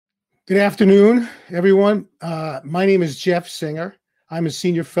Good afternoon, everyone. My name is Jeff Singer. I'm a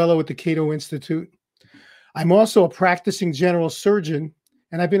senior fellow at the Cato Institute. I'm also a practicing general surgeon,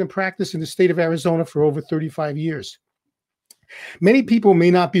 and I've been in practice in the state of Arizona for over 35 years. Many people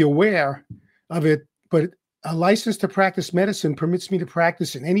may not be aware of it, but a license to practice medicine permits me to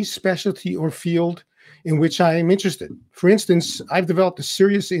practice in any specialty or field in which I am interested. For instance, I've developed a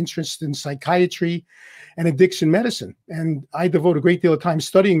serious interest in psychiatry and addiction medicine, and I devote a great deal of time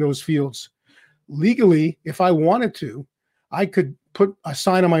studying those fields. Legally, if I wanted to, I could put a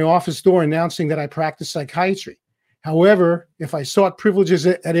sign on my office door announcing that I practice psychiatry. However, if I sought privileges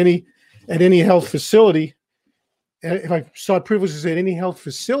at any health facility, or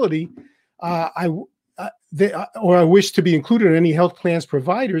I wish to be included in any health plans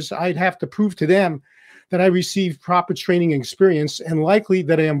providers, I'd have to prove to them that I received proper training and experience, and likely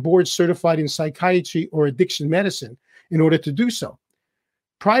that I am board certified in psychiatry or addiction medicine in order to do so.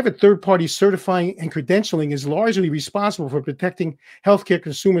 Private third-party certifying and credentialing is largely responsible for protecting healthcare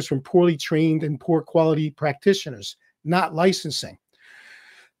consumers from poorly trained and poor quality practitioners, not licensing.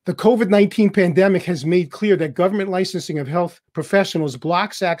 The COVID-19 pandemic has made clear that government licensing of health professionals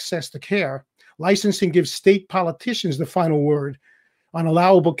blocks access to care. Licensing gives state politicians the final word on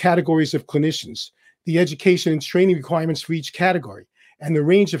allowable categories of clinicians, the education and training requirements for each category, and the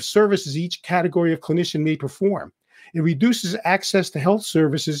range of services each category of clinician may perform. It reduces access to health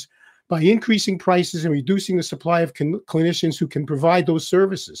services by increasing prices and reducing the supply of clinicians who can provide those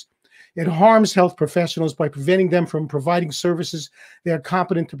services. It harms health professionals by preventing them from providing services they are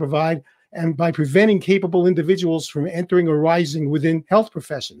competent to provide, and by preventing capable individuals from entering or rising within health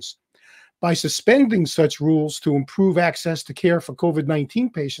professions. By suspending such rules to improve access to care for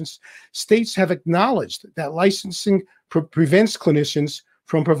COVID-19 patients, states have acknowledged that licensing prevents clinicians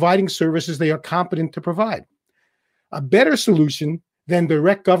from providing services they are competent to provide. A better solution than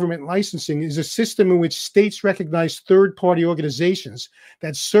direct government licensing is a system in which states recognize third-party organizations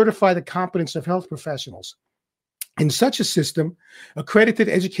that certify the competence of health professionals. In such a system, accredited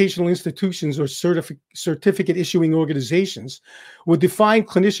educational institutions or certificate issuing organizations would define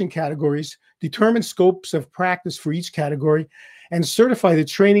clinician categories, determine scopes of practice for each category, and certify the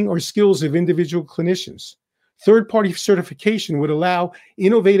training or skills of individual clinicians. Third-party certification would allow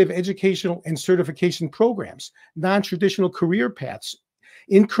innovative educational and certification programs, non-traditional career paths,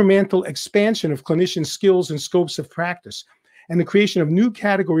 incremental expansion of clinician skills and scopes of practice, and the creation of new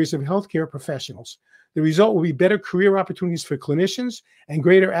categories of healthcare professionals. The result will be better career opportunities for clinicians and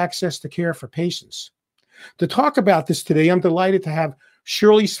greater access to care for patients. To talk about this today, I'm delighted to have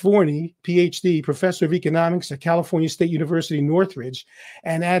Shirley Svorny, PhD, Professor of Economics at California State University, Northridge,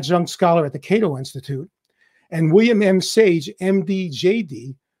 and Adjunct Scholar at the Cato Institute, and William M. Sage, MD,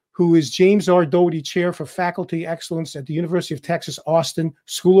 JD, who is James R. Doherty Chair for Faculty Excellence at the University of Texas, Austin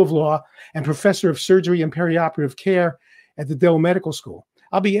School of Law, and Professor of Surgery and Perioperative Care at the Dell Medical School.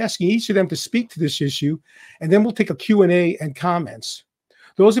 I'll be asking each of them to speak to this issue, and then we'll take a Q&A and comments.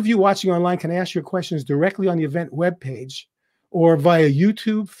 Those of you watching online can ask your questions directly on the event webpage or via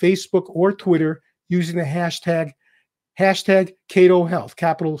YouTube, Facebook, or Twitter using the hashtag Cato Health,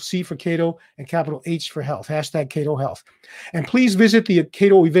 capital C for Cato and capital H for Health, hashtag Cato Health. And please visit the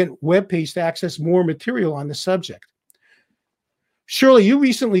Cato event webpage to access more material on the subject. Shirley, you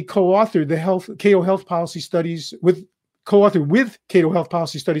recently co-authored the Cato Health Policy Studies with Cato Health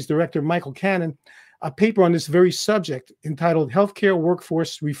Policy Studies Director Michael Cannon, a paper on this very subject entitled Healthcare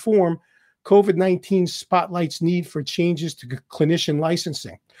Workforce Reform, COVID-19 Spotlights Need for Changes to Clinician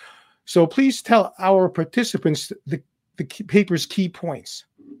Licensing. So please tell our participants the paper's key points.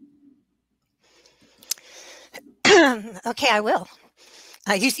 Okay, I will.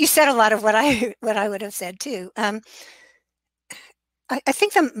 You said a lot of what I would have said too. I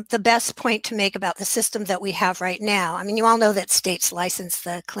think the best point to make about the system that we have right now, I mean, you all know that states license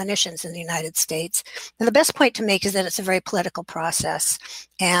the clinicians in the United States. And the best point to make is that it's a very political process.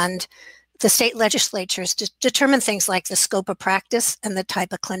 And the state legislatures determine things like the scope of practice and the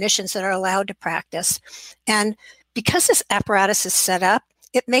type of clinicians that are allowed to practice. And because this apparatus is set up,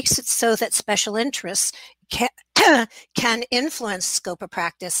 it makes it so that special interests can influence scope of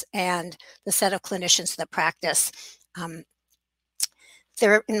practice and the set of clinicians that practice.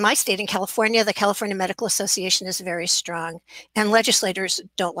 In my state, in California, the California Medical Association is very strong, and legislators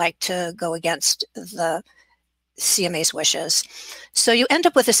don't like to go against the CMA's wishes. So you end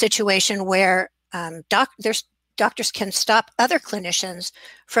up with a situation where doctors can stop other clinicians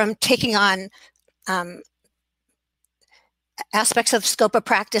from taking on aspects of scope of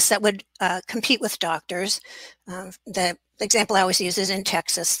practice that would compete with doctors. The example I always use is in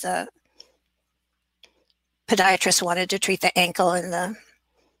Texas. The podiatrist wanted to treat the ankle, and the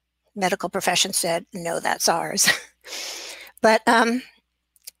medical profession said, no, that's ours. But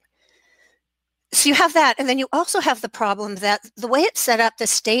so you have that, and then you also have the problem that the way it's set up, the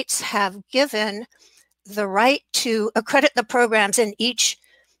states have given the right to accredit the programs in each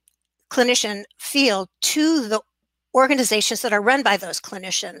clinician field to the organizations that are run by those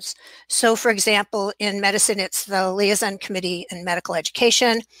clinicians. So for example, in medicine, it's the Liaison Committee in Medical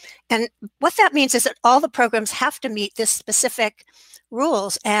Education. And what that means is that all the programs have to meet this specific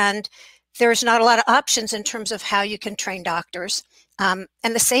rules, and there's not a lot of options in terms of how you can train doctors. And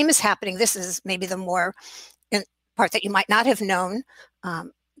the same is happening. This is maybe the more part that you might not have known.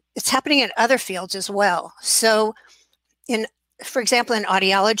 It's happening in other fields as well. So for example, in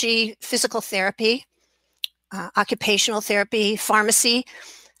audiology, physical therapy, occupational therapy, pharmacy,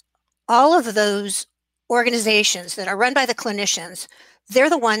 all of those organizations that are run by the clinicians, they're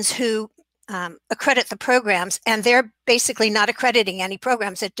the ones who accredit the programs, and they're basically not accrediting any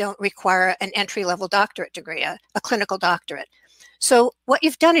programs that don't require an entry-level doctorate degree, a clinical doctorate. So what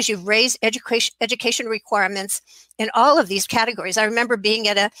you've done is you've raised education requirements in all of these categories. I remember being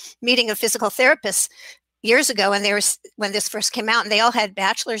at a meeting of physical therapists years ago, and when this first came out, and they all had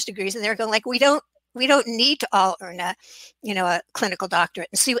bachelor's degrees, and they were going like, we don't need to all earn a clinical doctorate.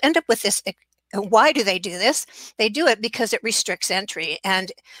 And so you end up with this. Why do they do this? They do it because it restricts entry.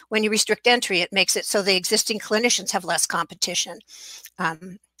 And when you restrict entry, it makes it so the existing clinicians have less competition.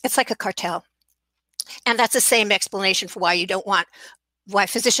 It's like a cartel. And that's the same explanation for why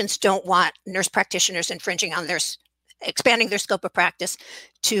physicians don't want nurse practitioners infringing on expanding their scope of practice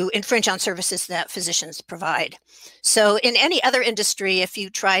to infringe on services that physicians provide. So in any other industry, if you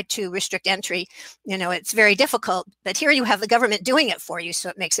try to restrict entry, it's very difficult. But here you have the government doing it for you, so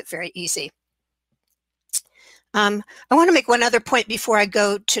it makes it very easy. I want to make one other point before I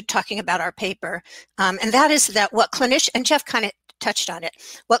go to talking about our paper, and that is that what clinicians, and Jeff kind of touched on it,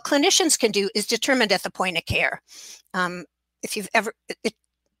 what clinicians can do is determined at the point of care. The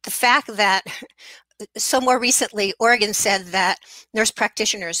fact that, so more recently, Oregon said that nurse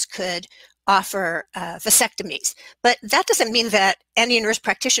practitioners could offer vasectomies, but that doesn't mean that any nurse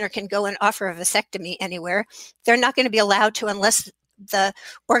practitioner can go and offer a vasectomy anywhere. They're not going to be allowed to unless the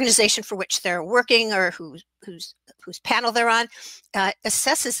organization for which they're working or whose panel they're on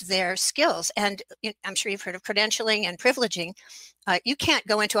assesses their skills. And I'm sure you've heard of credentialing and privileging. You can't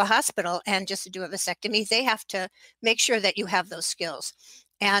go into a hospital and just do a vasectomy. They have to make sure that you have those skills.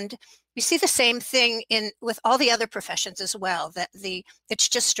 And we see the same thing with all the other professions as well, that it's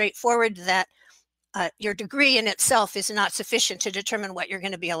just straightforward that your degree in itself is not sufficient to determine what you're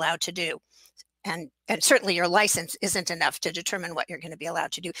going to be allowed to do. And certainly your license isn't enough to determine what you're going to be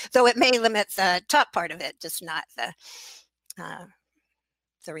allowed to do, though it may limit the top part of it, just not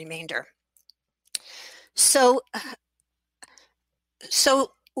the remainder. So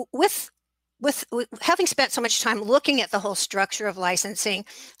with having spent so much time looking at the whole structure of licensing,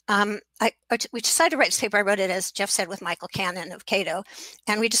 we decided to write this paper. I wrote it, as Jeff said, with Michael Cannon of Cato,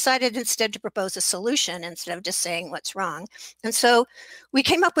 and we decided instead to propose a solution instead of just saying what's wrong. And so we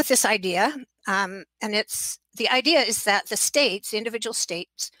came up with this idea, and the idea is that the individual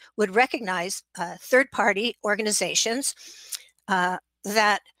states, would recognize third-party organizations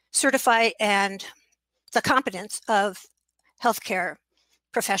that certify and the competence of healthcare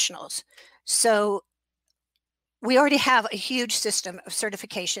professionals. So we already have a huge system of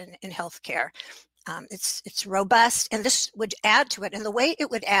certification in healthcare. It's robust, and this would add to it. And the way it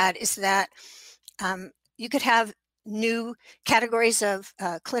would add is that you could have new categories of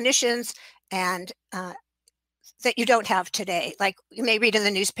clinicians and that you don't have today. Like you may read in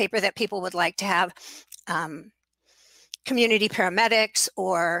the newspaper that people would like to have community paramedics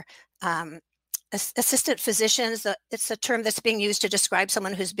or assistant physicians. It's a term that's being used to describe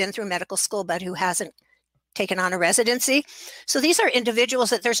someone who's been through medical school but who hasn't taken on a residency. So these are individuals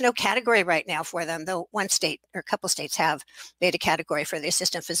that there's no category right now for them, though one state or a couple states have made a category for the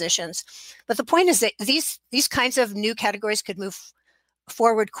assistant physicians. But the point is that these kinds of new categories could move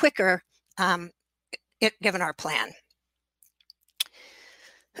forward quicker given our plan.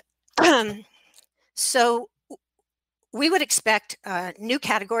 So we would expect new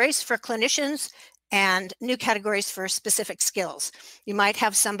categories for clinicians and new categories for specific skills. You might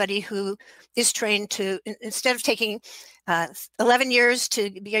have somebody who is trained to, instead of taking 11 years to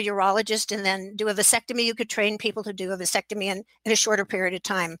be a urologist and then do a vasectomy, you could train people to do a vasectomy in a shorter period of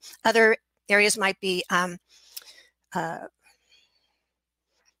time. Other areas might be, I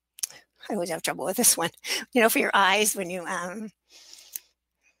always have trouble with this one, for your eyes when you,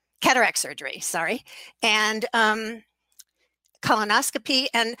 cataract surgery, sorry. And colonoscopy,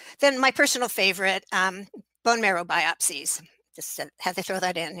 and then my personal favorite, bone marrow biopsies. Just had to throw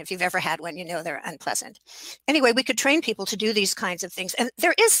that in. If you've ever had one, you know they're unpleasant. Anyway, we could train people to do these kinds of things. And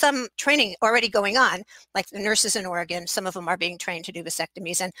there is some training already going on, like the nurses in Oregon. Some of them are being trained to do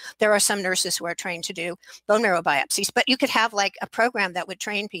vasectomies. And there are some nurses who are trained to do bone marrow biopsies. But you could have like a program that would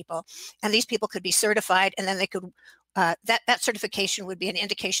train people. And these people could be certified. And then they could, that certification would be an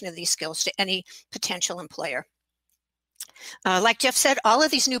indication of these skills to any potential employer. Like Jeff said, all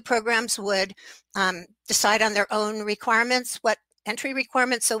of these new programs would decide on their own requirements, what entry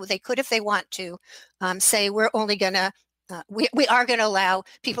requirements, so they could, if they want to, say we're only going to, we are going to allow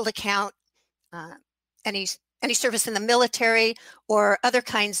people to count any service in the military or other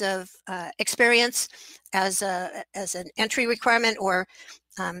kinds of experience as an entry requirement, or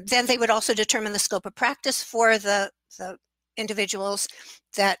then they would also determine the scope of practice for the individuals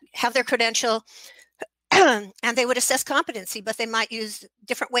that have their credential. And they would assess competency, but they might use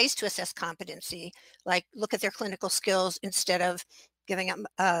different ways to assess competency, like look at their clinical skills instead of giving them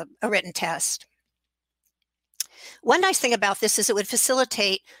a written test. One nice thing about this is it would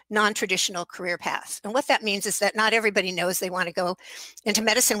facilitate non-traditional career paths. And what that means is that not everybody knows they want to go into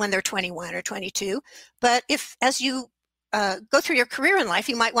medicine when they're 21 or 22. But if, as you go through your career in life,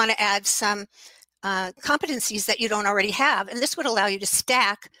 you might want to add some competencies that you don't already have. And this would allow you to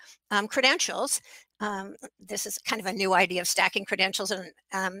stack credentials. This is kind of a new idea of stacking credentials,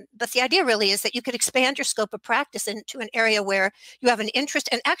 but the idea really is that you could expand your scope of practice into an area where you have an interest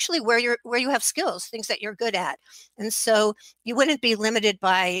and actually where you have skills, things that you're good at. And so you wouldn't be limited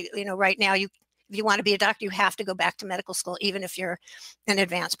by, right now, if you want to be a doctor, you have to go back to medical school, even if you're an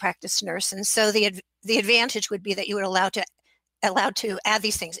advanced practice nurse. And so the advantage would be that you would allowed to add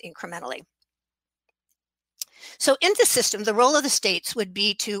these things incrementally. So in the system, the role of the states would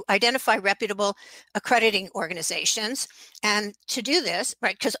be to identify reputable accrediting organizations. And to do this,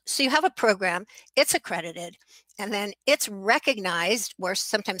 right, so you have a program, it's accredited, and then it's recognized, or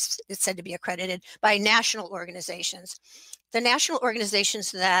sometimes it's said to be accredited, by national organizations. The national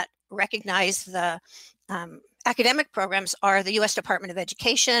organizations that recognize the academic programs are the U.S. Department of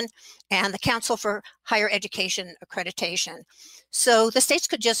Education and the Council for Higher Education Accreditation. So the states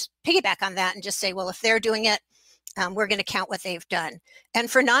could just piggyback on that and just say, well, if they're doing it, we're going to count what they've done.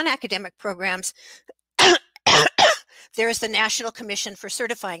 And for non-academic programs, there is the National Commission for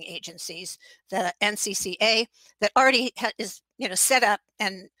Certifying Agencies, the NCCA, that already is set up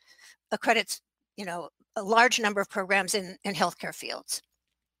and accredits a large number of programs in healthcare fields.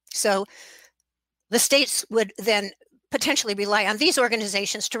 So the states would then potentially rely on these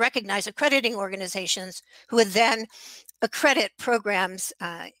organizations to recognize accrediting organizations who would then accredit programs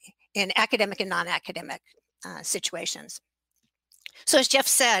in academic and non-academic situations. So as Jeff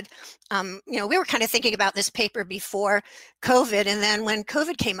said, we were kind of thinking about this paper before COVID, and then when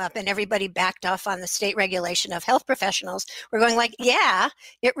COVID came up and everybody backed off on the state regulation of health professionals, we're going like, yeah,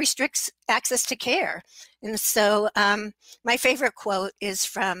 it restricts access to care. And so my favorite quote is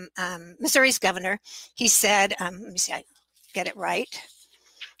from Missouri's governor. He said, let me see, I get it right.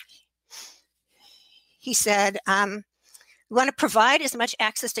 He said, we want to provide as much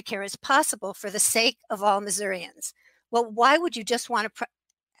access to care as possible for the sake of all Missourians. Well, why would you just want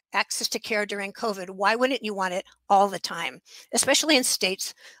access to care during COVID? Why wouldn't you want it all the time? Especially in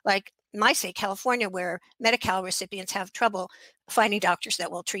states like my state, California, where Medi-Cal recipients have trouble finding doctors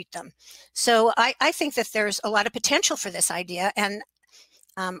that will treat them. So I think that there's a lot of potential for this idea. And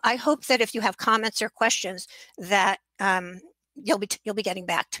I hope that if you have comments or questions that you'll be getting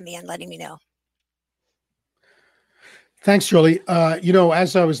back to me and letting me know. Thanks, Jolie.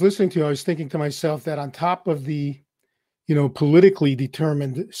 As I was listening to you, I was thinking to myself that on top of the, politically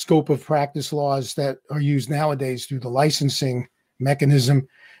determined scope of practice laws that are used nowadays through the licensing mechanism,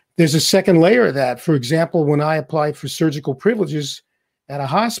 there's a second layer of that. For example, when I applied for surgical privileges at a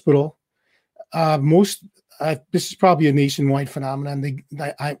hospital, this is probably a nationwide phenomenon.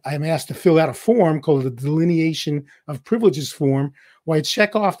 I'm asked to fill out a form called the Delineation of Privileges form, where I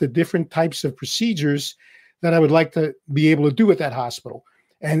check off the different types of procedures that I would like to be able to do at that hospital.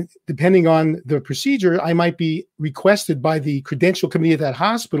 And depending on the procedure, I might be requested by the credential committee at that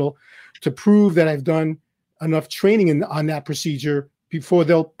hospital to prove that I've done enough training on that procedure before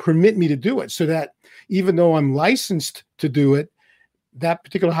they'll permit me to do it. So that even though I'm licensed to do it, that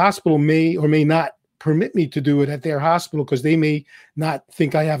particular hospital may or may not permit me to do it at their hospital because they may not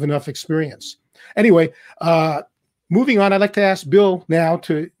think I have enough experience. Anyway, moving on, I'd like to ask Bill now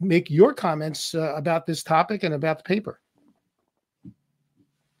to make your comments about this topic and about the paper.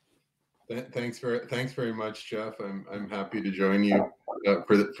 Thanks very much, Jeff. I'm happy to join you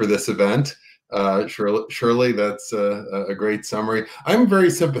for this event. Shirley, that's a great summary. I'm very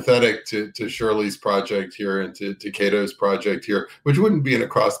sympathetic to Shirley's project here and to Cato's project here, which wouldn't be an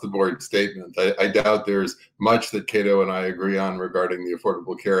across-the-board statement. I doubt there's much that Cato and I agree on regarding the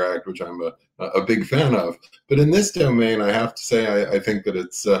Affordable Care Act, which I'm a big fan of. But in this domain, I have to say I think that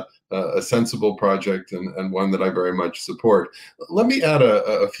it's a sensible project and one that I very much support. Let me add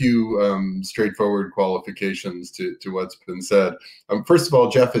a few straightforward qualifications to what's been said. First of all,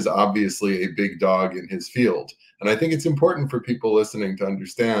 Jeff is obviously a big dog in his field. And I think it's important for people listening to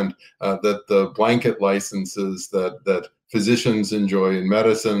understand that the blanket licenses that physicians enjoy in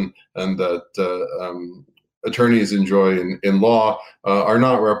medicine and that attorneys enjoy in law are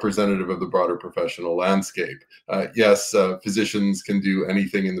not representative of the broader professional landscape. Yes, physicians can do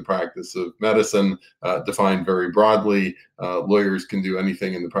anything in the practice of medicine, defined very broadly. Lawyers can do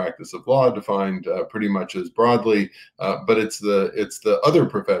anything in the practice of law, defined pretty much as broadly. But it's the other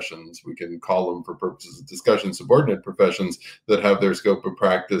professions, we can call them for purposes of discussion, subordinate professions, that have their scope of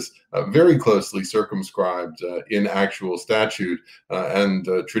practice very closely circumscribed in actual statute and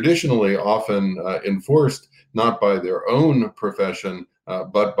traditionally often enforced not by their own profession,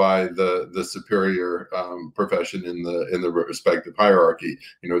 but by the superior profession in the respective hierarchy.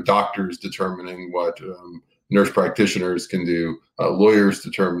 You know, doctors determining what nurse practitioners can do, lawyers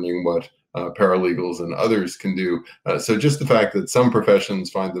determining what paralegals and others can do. So just the fact that some professions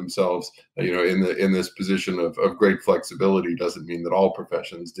find themselves, in this position of great flexibility doesn't mean that all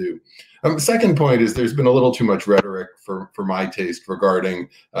professions do. The second point is there's been a little too much rhetoric for my taste regarding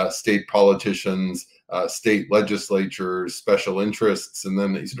state politicians, state legislatures, special interests, and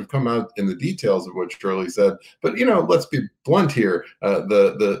then they sort of come out in the details of what Shirley said. But let's be blunt here.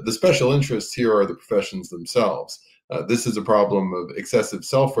 The special interests here are the professions themselves. This is a problem of excessive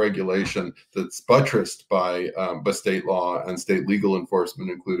self-regulation that's buttressed by state law and state legal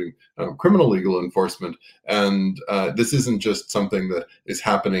enforcement, including criminal legal enforcement. And this isn't just something that is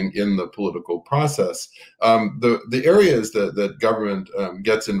happening in the political process. The areas that government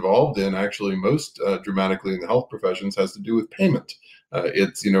gets involved in, actually most dramatically in the health professions, has to do with payment.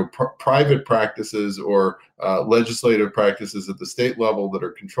 It's private practices or legislative practices at the state level that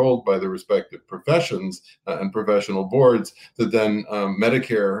are controlled by the respective professions and professional boards that then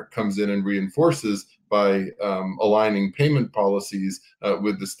Medicare comes in and reinforces by aligning payment policies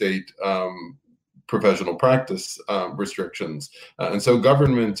with the state professional practice restrictions. And so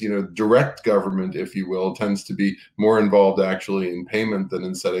government, direct government, if you will, tends to be more involved actually in payment than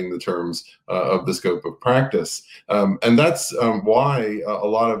in setting the terms of the scope of practice. And that's why a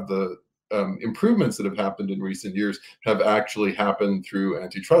lot of the improvements that have happened in recent years have actually happened through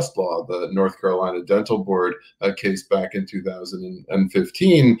antitrust law. The North Carolina Dental Board case back in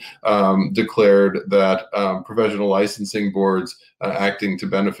 2015 declared that professional licensing boards acting to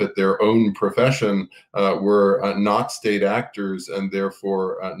benefit their own profession were not state actors and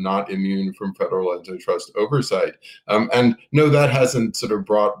therefore not immune from federal antitrust oversight. And no, that hasn't sort of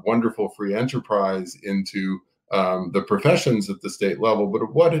brought wonderful free enterprise into the professions at the state level,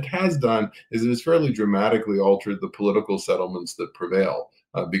 but what it has done is it has fairly dramatically altered the political settlements that prevail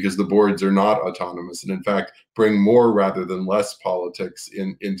because the boards are not autonomous and in fact bring more rather than less politics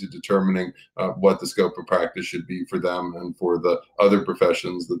into determining what the scope of practice should be for them and for the other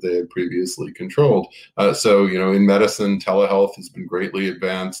professions that they had previously controlled. So, in medicine, telehealth has been greatly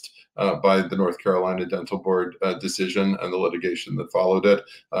advanced by the North Carolina Dental Board decision and the litigation that followed it.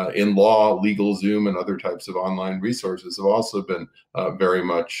 In law, LegalZoom and other types of online resources have also been very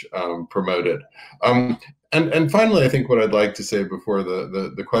much promoted. And finally, I think what I'd like to say before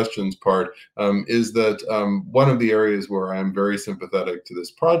the questions part is that one of the areas where I'm very sympathetic to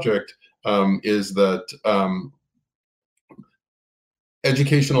this project is that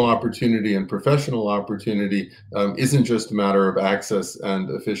educational opportunity and professional opportunity isn't just a matter of access and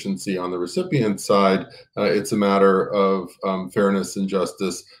efficiency on the recipient side. It's a matter of fairness and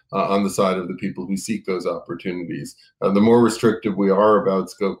justice on the side of the people who seek those opportunities. The more restrictive we are about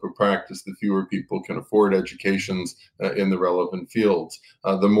scope of practice, the fewer people can afford educations in the relevant fields.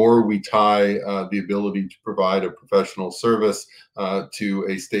 The more we tie the ability to provide a professional service to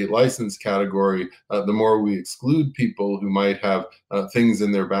a state license category, the more we exclude people who might have things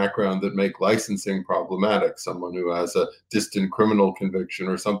in their background that make licensing problematic. Someone who has a distant criminal conviction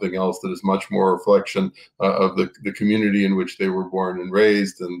or something else that is much more a reflection of the community in which they were born and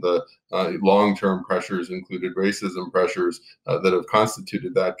raised, and the long-term pressures, included racism pressures that have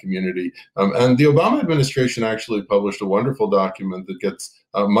constituted that community. And the Obama administration actually published a wonderful document that gets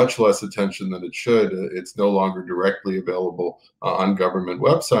much less attention than it should. It's no longer directly available on government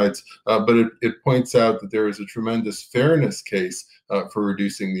websites, but it points out that there is a tremendous fairness case for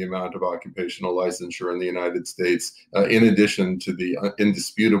reducing the amount of occupational licensure in the United States, in addition to the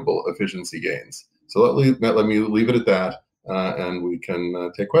indisputable efficiency gains. So let me leave it at that, and we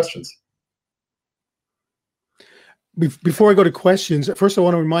can take questions. Before I go to questions, first I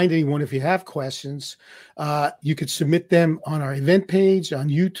want to remind anyone, if you have questions, you could submit them on our event page, on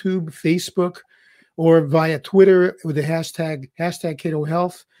YouTube, Facebook, or via Twitter with the hashtag Cato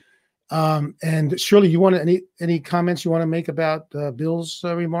Health. And Shirley, you want any comments you want to make about Bill's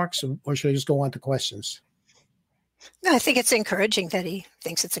remarks, or should I just go on to questions? No, I think it's encouraging that he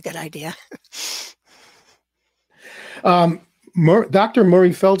thinks it's a good idea. Dr.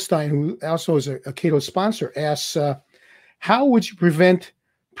 Murray Feldstein, who also is a Cato sponsor, asks, how would you prevent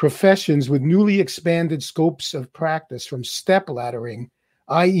professions with newly expanded scopes of practice from stepladdering,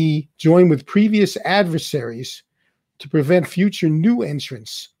 i.e. join with previous adversaries to prevent future new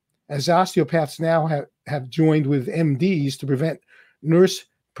entrants, as osteopaths now have joined with MDs to prevent nurse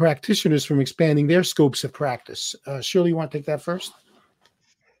practitioners from expanding their scopes of practice? Shirley, you want to take that first?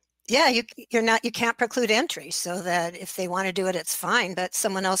 Yeah, you can't preclude entry, so that if they want to do it, it's fine, but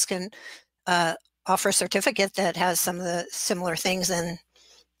someone else can offer a certificate that has some of the similar things. And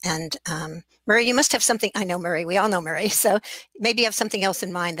Murray, you must have something. I know Murray, we all know Murray, so maybe you have something else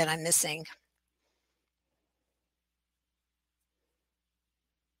in mind that I'm missing.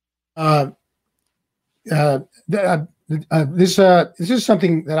 This is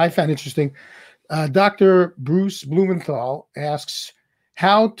something that I found interesting. Dr. Bruce Blumenthal asks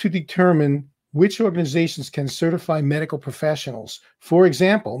how to determine which organizations can certify medical professionals. For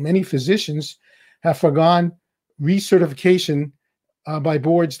example, many physicians have foregone recertification by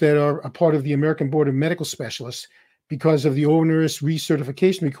boards that are a part of the American Board of Medical Specialists because of the onerous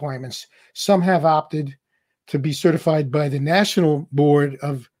recertification requirements. Some have opted to be certified by the National Board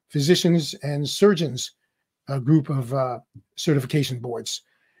of Physicians and Surgeons, a group of certification boards.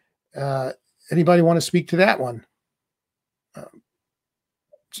 Anybody want to speak to that one?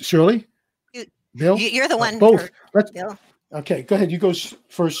 Shirley? Bill? You're the one. Both. Bill. Okay, go ahead. You go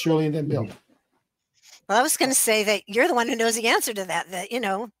first, Shirley, and then Bill. Well, I was going to say that you're the one who knows the answer to that. That,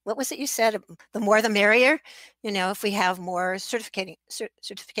 what was it you said? The more the merrier. If we have more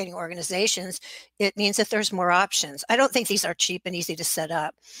certificating organizations, it means that there's more options. I don't think these are cheap and easy to set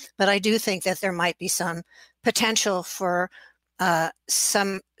up, but I do think that there might be some potential for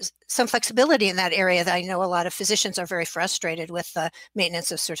some flexibility in that area. That I know a lot of physicians are very frustrated with the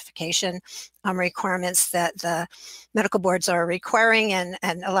maintenance of certification requirements that the medical boards are requiring, and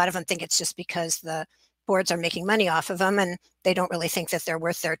a lot of them think it's just because the boards are making money off of them, and they don't really think that they're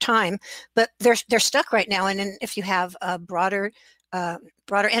worth their time. But they're stuck right now, and if you have a broader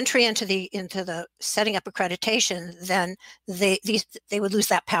entry into the setting up accreditation, then they would lose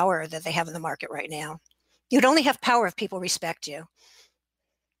that power that they have in the market right now. You'd only have power if people respect you.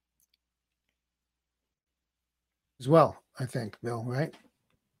 As well, I think, Bill, right?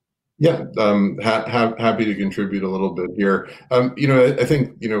 Yeah, happy to contribute a little bit here. I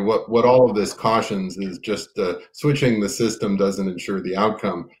think what all of this cautions is just switching the system doesn't ensure the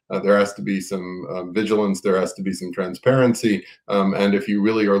outcome. There has to be some vigilance. There has to be some transparency. And if you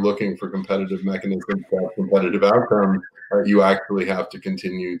really are looking for competitive mechanisms for competitive outcomes, you actually have to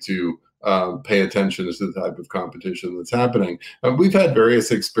continue to pay attention to the type of competition that's happening. We've had various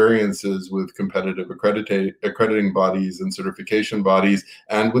experiences with competitive accrediting bodies and certification bodies,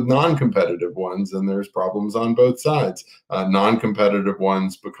 and with non-competitive ones, and there's problems on both sides. Non-competitive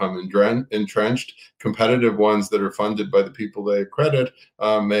ones become entrenched. Competitive ones that are funded by the people they accredit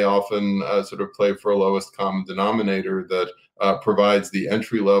may often sort of play for a lowest common denominator that provides the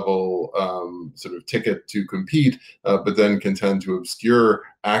entry-level sort of ticket to compete, but then can tend to obscure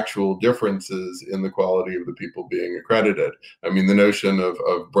actual differences in the quality of the people being accredited. I mean, the notion of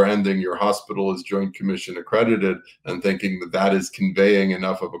branding your hospital as Joint Commission accredited and thinking that that is conveying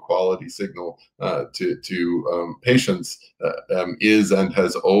enough of a quality signal to patients is and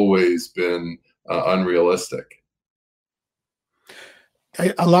has always been unrealistic.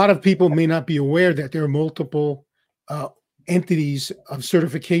 A lot of people may not be aware that there are multiple entities of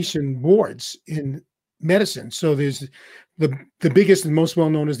certification boards in medicine. So there's the biggest and most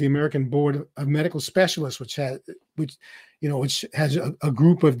well-known is the American Board of Medical Specialists, which has a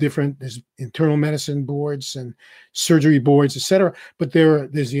group of different, there's internal medicine boards and surgery boards, et cetera. But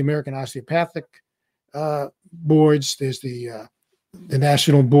there's the American Osteopathic boards. There's the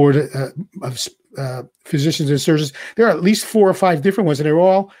National Board of Physicians and Surgeons. There are at least 4 or 5 different ones, and they're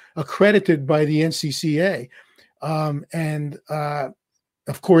all accredited by the NCCA.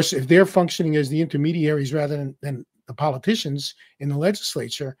 Of course, if they're functioning as the intermediaries rather than the politicians in the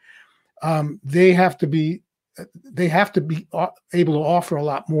legislature, they have to be they have to be able to offer a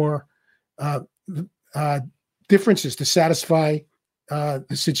lot more differences to satisfy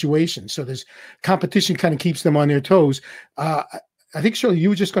the situation. So there's competition kind of keeps them on their toes. I think, Shirley, you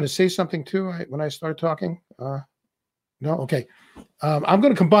were just going to say something too when I started talking. No? Okay. I'm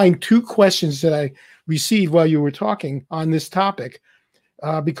going to combine two questions that I received while you were talking on this topic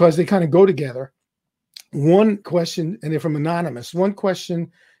because they kind of go together. One question, and they're from Anonymous. One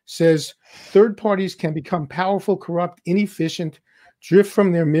question says, third parties can become powerful, corrupt, inefficient, drift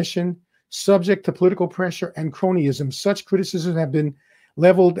from their mission, subject to political pressure and cronyism. Such criticisms have been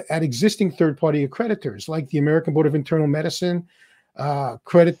leveled at existing third-party accreditors like the American Board of Internal Medicine,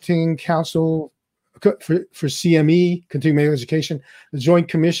 Accrediting Council for CME, Continuing Medical Education, the Joint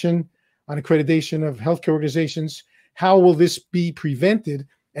Commission on Accreditation of Healthcare Organizations. How will this be prevented?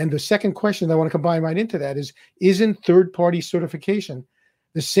 And the second question I want to combine right into that is, isn't third-party certification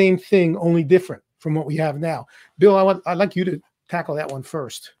the same thing, only different from what we have now? Bill, I'd like you to tackle that one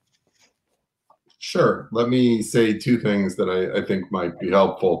first. Sure. Let me say two things that I think might be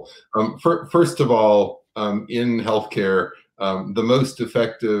helpful. First of all, in healthcare, the most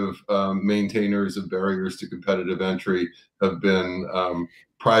effective maintainers of barriers to competitive entry have been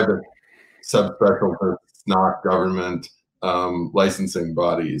private subspecialties, not government licensing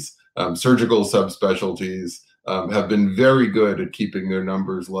bodies. Surgical subspecialties have been very good at keeping their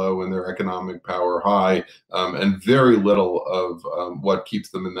numbers low and their economic power high, and very little of what keeps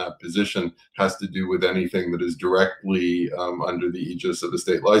them in that position has to do with anything that is directly under the aegis of the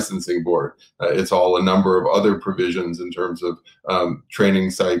state licensing board. It's all a number of other provisions in terms of training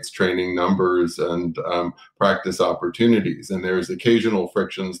sites, training numbers, and practice opportunities. And there's occasional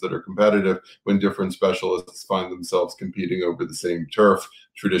frictions that are competitive when different specialists find themselves competing over the same turf.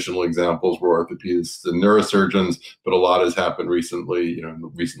 Traditional examples were orthopedists and neurosurgeons, but a lot has happened recently,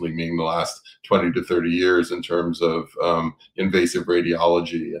 recently meaning the last 20 to 30 years in terms of invasive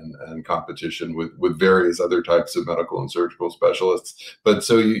radiology and competition with various other types of medical and surgical specialists. But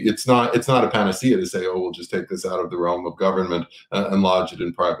so it's not a panacea to say, oh, we'll just take this out of the realm of government and lodge it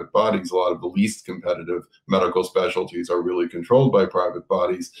in private bodies. A lot of the least competitive medical specialties are really controlled by private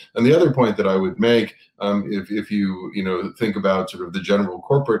bodies. And the other point that I would make, if you think about sort of the general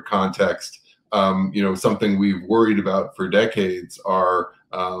corporate context, something we've worried about for decades are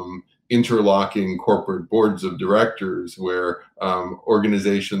interlocking corporate boards of directors where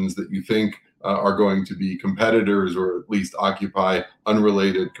organizations that you think are going to be competitors or at least occupy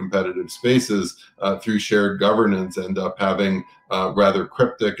unrelated competitive spaces through shared governance end up having rather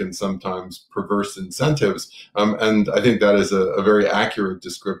cryptic and sometimes perverse incentives. And I think that is a very accurate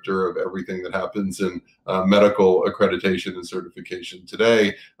descriptor of everything that happens in medical accreditation and certification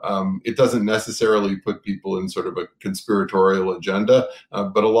today. It doesn't necessarily put people in sort of a conspiratorial agenda,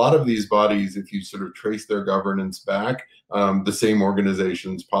 but a lot of these bodies, if you sort of trace their governance back, the same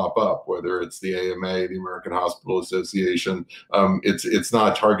organizations pop up, whether it's the AMA, the American Hospital Association. It's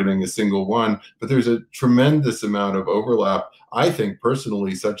not targeting a single one, but there's a tremendous amount of overlap, I think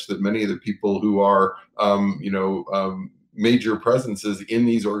personally, such that many of the people who are, major presences in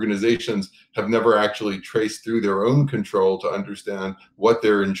these organizations have never actually traced through their own control to understand what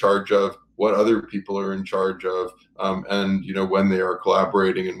they're in charge of, what other people are in charge of, and when they are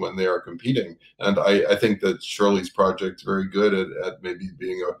collaborating and when they are competing. And I think that Shirley's project is very good at maybe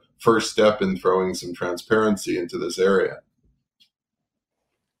being a first step in throwing some transparency into this area.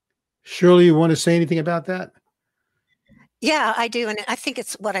 Shirley, you want to say anything about that? Yeah, I do. And I think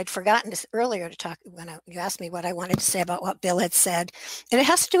it's what I'd forgotten earlier to talk when you asked me what I wanted to say about what Bill had said. And it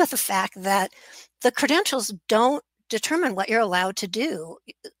has to do with the fact that the credentials don't determine what you're allowed to do.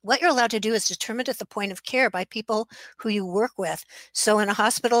 What you're allowed to do is determined at the point of care by people who you work with. So in a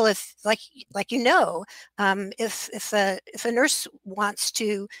hospital, if if a nurse wants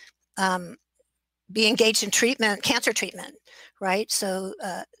to be engaged in treatment, cancer treatment, right? So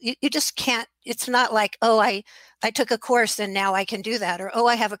you just can't, it's not like, oh, I took a course and now I can do that, or, oh,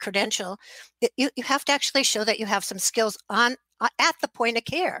 I have a credential. You have to actually show that you have some skills at the point of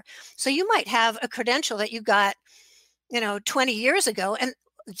care. So you might have a credential that you got, 20 years ago, and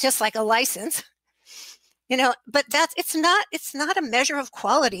just like a license, but it's not a measure of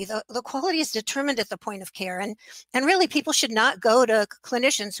quality. The quality is determined at the point of care. And really people should not go to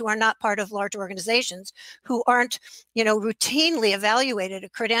clinicians who are not part of large organizations, who aren't, routinely evaluated or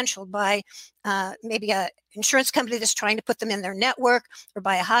credentialed by maybe a insurance company that's trying to put them in their network, or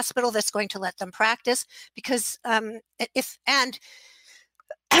by a hospital that's going to let them practice. Because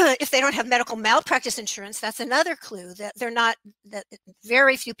if they don't have medical malpractice insurance, that's another clue that that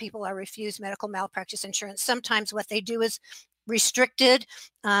very few people are refused medical malpractice insurance. Sometimes what they do is restricted.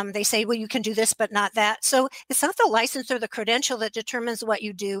 They say, well, you can do this, but not that. So it's not the license or the credential that determines what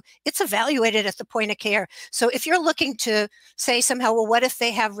you do. It's evaluated at the point of care. So if you're looking to say somehow, well, what if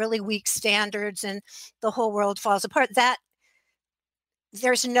they have really weak standards and the whole world falls apart? That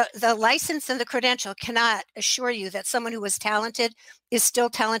the license and the credential cannot assure you that someone who was talented is still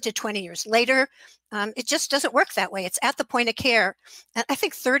talented 20 years later. It just doesn't work that way. It's at the point of care. And I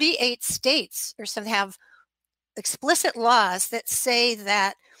think 38 states or some have explicit laws that say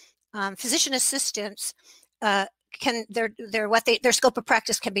that physician assistants their scope of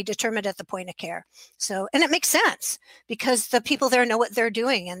practice can be determined at the point of care. So, and it makes sense because the people there know what they're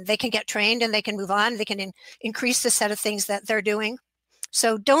doing and they can get trained and they can move on. They can increase the set of things that they're doing.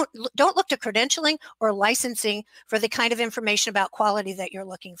 So don't look to credentialing or licensing for the kind of information about quality that you're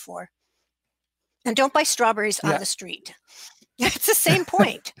looking for. And don't buy strawberries on the street. It's the same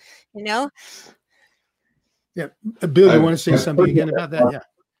point, you know? Yeah. Bill, you want to say something again about that? Yeah.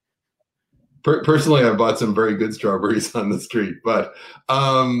 Personally, I've bought some very good strawberries on the street, but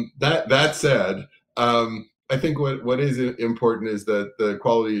that said, I think what is important is that the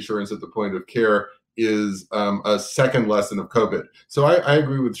quality assurance at the point of care is a second lesson of COVID. So I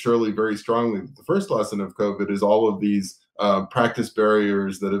agree with Shirley very strongly that the first lesson of COVID is all of these practice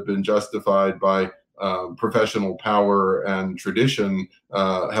barriers that have been justified by professional power and tradition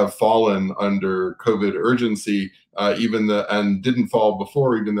have fallen under COVID urgency, and didn't fall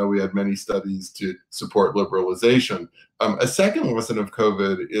before, even though we had many studies to support liberalization. A second lesson of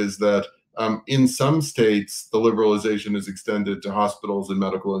COVID is that in some states, the liberalization is extended to hospitals and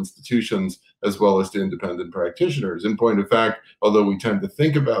medical institutions, as well as to independent practitioners. In point of fact, although we tend to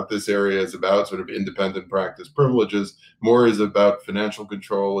think about this area as about sort of independent practice privileges, more is about financial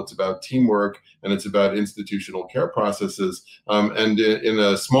control, it's about teamwork, and it's about institutional care processes. And in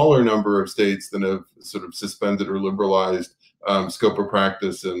a smaller number of states than have sort of suspended or liberalized scope of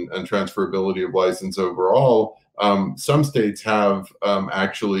practice and transferability of license overall, some states have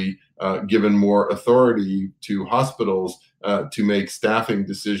actually given more authority to hospitals to make staffing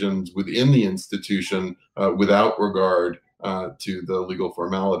decisions within the institution without regard to the legal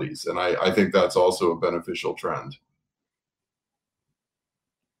formalities. And I think that's also a beneficial trend.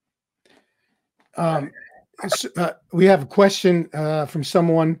 We have a question from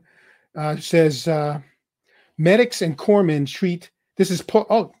someone who says, medics and corpsmen treat, this is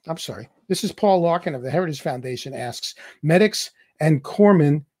Paul Larkin of the Heritage Foundation asks, medics and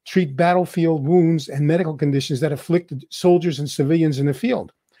corpsmen treat battlefield wounds and medical conditions that afflict soldiers and civilians in the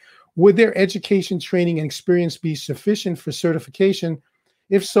field. Would their education, training, and experience be sufficient for certification?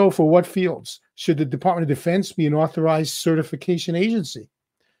 If so, for what fields? Should the Department of Defense be an authorized certification agency?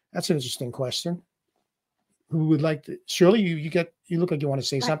 That's an interesting question. Who would like to? Shirley, you look like you want to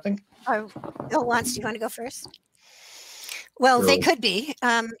say something. Bill wants. Do you want to go first? Well, they could be.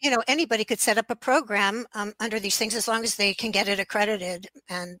 Anybody could set up a program under these things as long as they can get it accredited,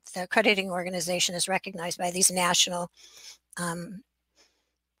 and the accrediting organization is recognized by these national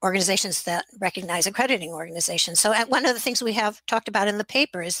organizations that recognize accrediting organizations. So one of the things we have talked about in the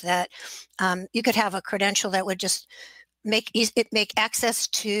paper is that you could have a credential that would just make access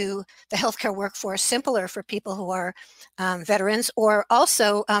to the healthcare workforce simpler for people who are veterans, or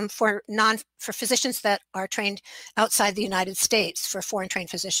also for physicians that are trained outside the United States, for foreign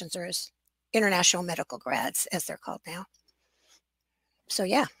trained physicians, or as international medical grads, as they're called now. So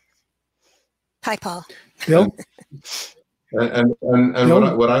yeah. Hi, Paul. Bill. and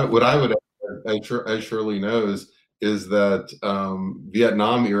what I would add, as Shirley knows, is that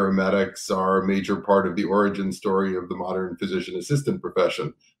Vietnam era medics are a major part of the origin story of the modern physician assistant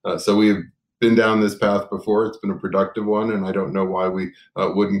profession. So we've been down this path before. It's been a productive one, and I don't know why we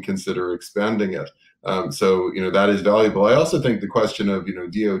wouldn't consider expanding it. So that is valuable. I also think the question of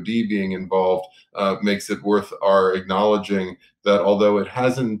DoD being involved makes it worth our acknowledging that although it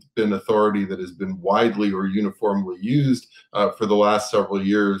hasn't been authority that has been widely or uniformly used for the last several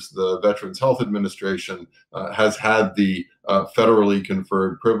years, the Veterans Health Administration has had the federally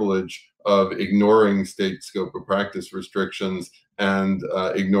conferred privilege of ignoring state scope of practice restrictions and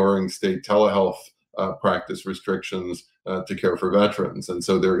ignoring state telehealth practice restrictions to care for veterans. And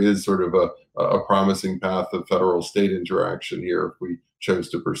so there is sort of a promising path of federal-state interaction here if we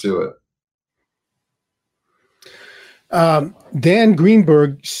chose to pursue it. Dan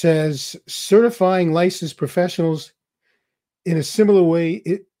Greenberg says certifying licensed professionals in a similar way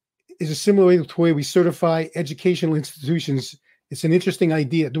is a similar way to the way we certify educational institutions. It's an interesting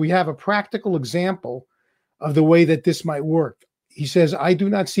idea. Do we have a practical example of the way that this might work? He says, I do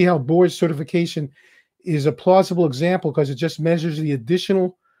not see how board certification is a plausible example because it just measures the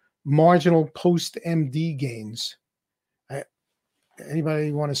additional marginal post-MD gains.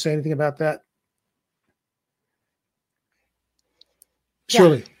 Anybody want to say anything about that? Yeah.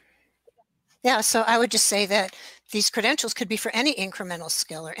 Shirley. Yeah, so I would just say that these credentials could be for any incremental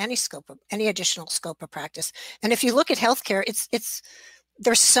skill or any additional scope of practice. And if you look at healthcare,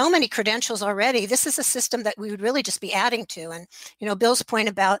 there's so many credentials already. This is a system that we would really just be adding to. And, Bill's point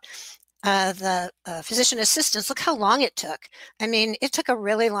about the physician assistants, look how long it took. I mean, it took a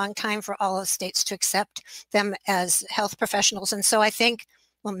really long time for all of the states to accept them as health professionals. And so I think,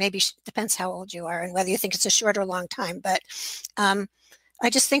 well, maybe depends how old you are and whether you think it's a short or long time, but I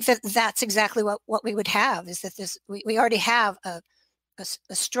just think that that's exactly what we would have, is that we already have a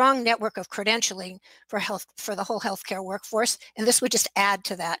strong network of credentialing for the whole healthcare workforce, and this would just add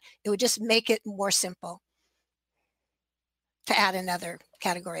to that. It would just make it more simple to add another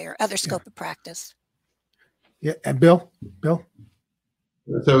category or other scope of practice. Yeah, and Bill.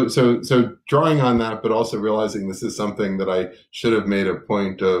 So drawing on that, but also realizing this is something that I should have made a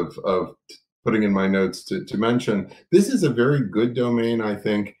point of putting in my notes to mention. This is a very good domain, I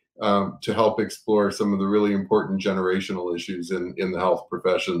think, to help explore some of the really important generational issues in the health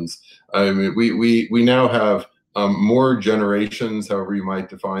professions. I mean, we now have more generations, however you might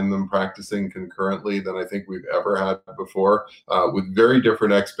define them, practicing concurrently than I think we've ever had before, with very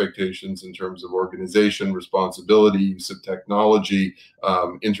different expectations in terms of organization, responsibility, use of technology,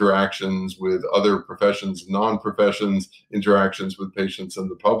 interactions with other professions, non-professions, interactions with patients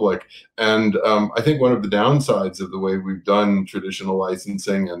and the public. And I think one of the downsides of the way we've done traditional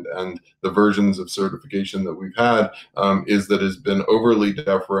licensing and the versions of certification that we've had is that it's been overly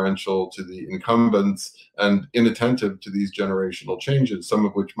deferential to the incumbents and inattentive to these generational changes, some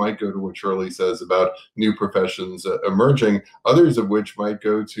of which might go to what Shirley says about new professions emerging, others of which might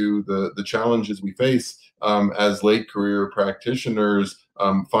go to the challenges we face as late career practitioners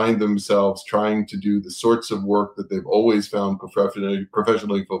find themselves trying to do the sorts of work that they've always found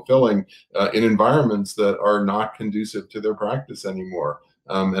professionally fulfilling in environments that are not conducive to their practice anymore.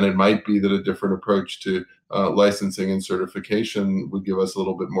 And it might be that a different approach to licensing and certification would give us a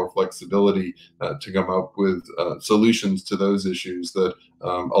little bit more flexibility to come up with solutions to those issues that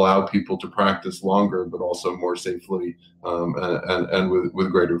allow people to practice longer, but also more safely and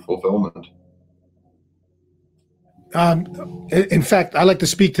with greater fulfillment. In fact, I like to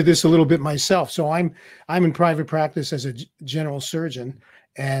speak to this a little bit myself. So I'm in private practice as a general surgeon,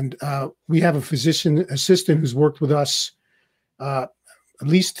 and we have a physician assistant who's worked with us at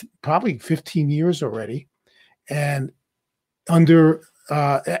least probably 15 years already, and and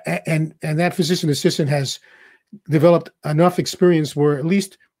that physician assistant has developed enough experience where at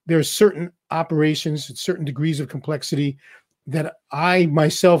least there's certain operations, certain degrees of complexity that I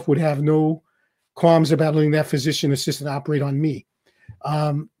myself would have no qualms about letting that physician assistant operate on me.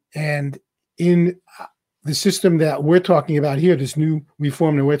 And in the system that we're talking about here, this new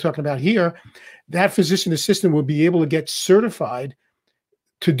reform that we're talking about here, that physician assistant will be able to get certified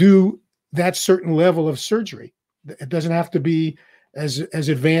to do that certain level of surgery. It doesn't have to be as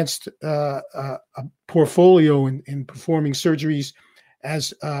advanced a portfolio in performing surgeries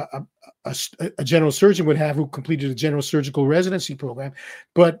as a general surgeon would have who completed a general surgical residency program.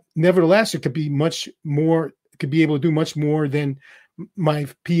 But nevertheless, it could be much more, could be able to do much more than my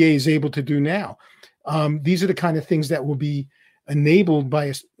PA is able to do now. These are the kind of things that will be enabled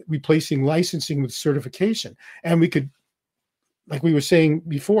by replacing licensing with certification. And we could, like we were saying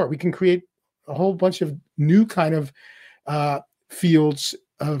before, we can create a whole bunch of new kind of fields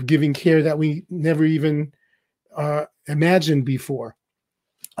of giving care that we never even imagined before.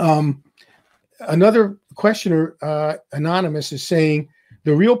 Another questioner, anonymous, is saying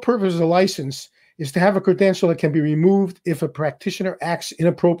the real purpose of the license is to have a credential that can be removed if a practitioner acts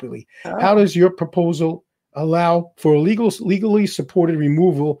inappropriately. How does your proposal allow for legally supported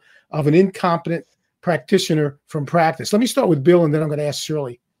removal of an incompetent practitioner from practice? Let me start with Bill, and then I'm going to ask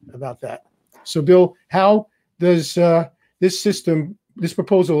Shirley about that. So, Bill, how does this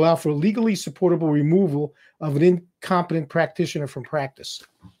proposal allow for legally supportable removal of an incompetent practitioner from practice?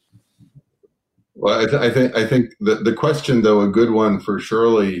 Well, I think the question, though, a good one for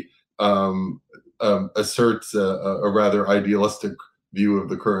Shirley, asserts a rather idealistic view of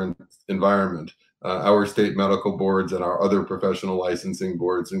the current environment. Our state medical boards and our other professional licensing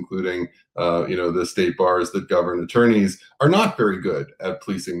boards, including the state bars that govern attorneys, are not very good at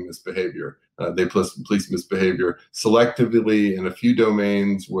policing misbehavior. They police misbehavior selectively in a few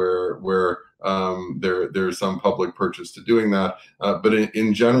domains where there's some public purchase to doing that. But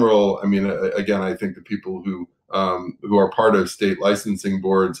in general, I mean, again, I think the people who who are part of state licensing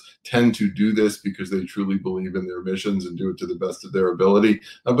boards tend to do this because they truly believe in their missions and do it to the best of their ability,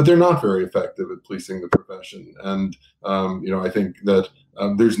 but they're not very effective at policing the profession. And I think that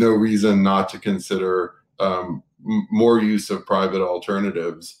there's no reason not to consider more use of private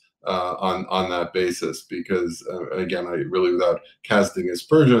alternatives on that basis, because again, I really, without casting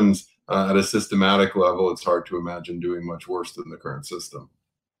aspersions, at a systematic level, it's hard to imagine doing much worse than the current system.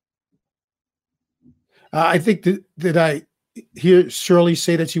 I think did I hear Shirley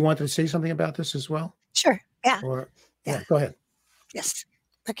say that you wanted to say something about this as well? Sure. Yeah. Yeah. Go ahead. Yes.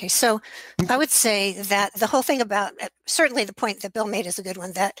 Okay. So I would say that the whole thing about, certainly the point that Bill made is a good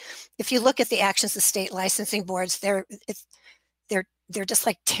one, that if you look at the actions of state licensing boards, they're just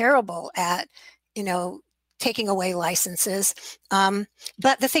like terrible at, taking away licenses.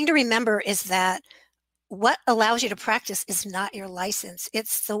 But the thing to remember is that what allows you to practice is not your license.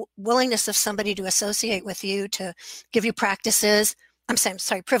 It's the willingness of somebody to associate with you, to give you privileges.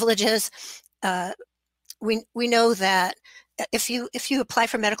 We know that if you apply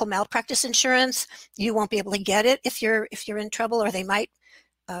for medical malpractice insurance, you won't be able to get it if you're in trouble, or they might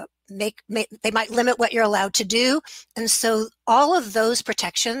they might limit what you're allowed to do. And so all of those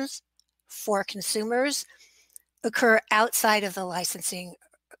protections for consumers occur outside of the licensing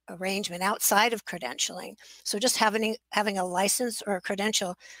arrangement, outside of credentialing. So just having a license or a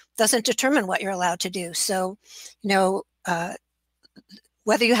credential doesn't determine what you're allowed to do. So,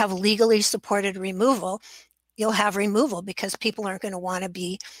 whether you have legally supported removal, you'll have removal because people aren't going to want to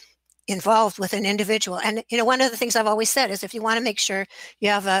be involved with an individual. And, one of the things I've always said is if you want to make sure you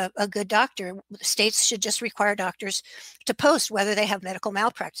have a good doctor, states should just require doctors to post whether they have medical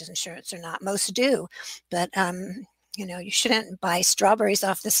malpractice insurance or not. Most do, but, you shouldn't buy strawberries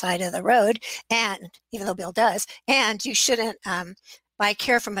off the side of the road, and even though Bill does, and you shouldn't buy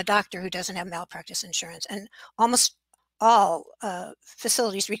care from a doctor who doesn't have malpractice insurance. And almost all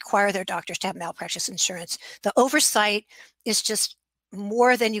facilities require their doctors to have malpractice insurance. The oversight is just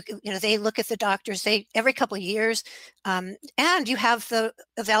more than they look at the doctors every couple of years, and you have the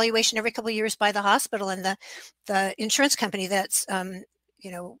evaluation every couple of years by the hospital and the insurance company that's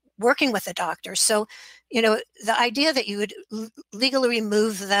working with the doctor. So the idea that you would legally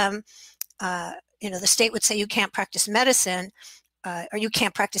remove them, the state would say you can't practice medicine, or you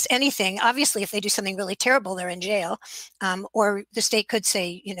can't practice anything. Obviously, if they do something really terrible, they're in jail. Or the state could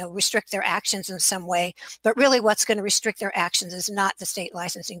say, restrict their actions in some way. But really what's going to restrict their actions is not the state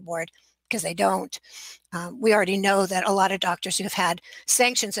licensing board, because they don't. We already know that a lot of doctors who have had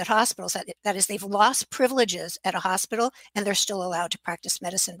sanctions at hospitals, that is, they've lost privileges at a hospital and they're still allowed to practice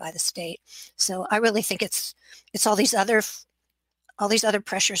medicine by the state. So I really think it's all these other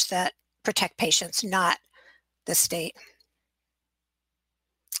pressures that protect patients, not the state.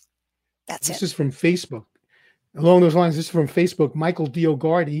 This is from Facebook. Along those lines, this is from Facebook. Michael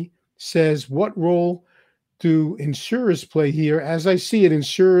Diogardi says, what role do insurers play here? As I see it,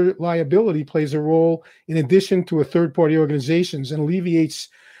 insurer liability plays a role in addition to a third-party organizations, and alleviates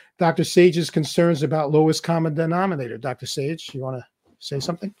Dr. Sage's concerns about lowest common denominator. Dr. Sage, you want to say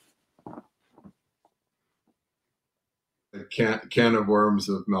something? A can of worms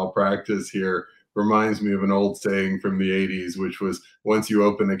of malpractice here reminds me of an old saying from the 80s, which was, once you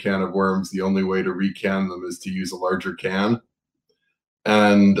open a can of worms, the only way to recan them is to use a larger can.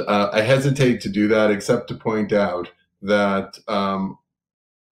 And I hesitate to do that, except to point out that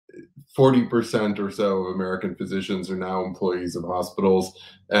 40% or so of American physicians are now employees of hospitals,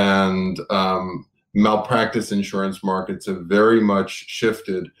 and malpractice insurance markets have very much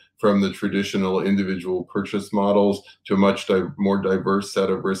shifted from the traditional individual purchase models to a much more diverse set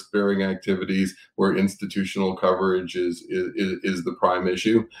of risk-bearing activities where institutional coverage is the prime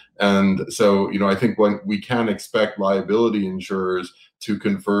issue. And so, I think when we can expect liability insurers to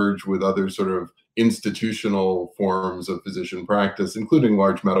converge with other sort of institutional forms of physician practice, including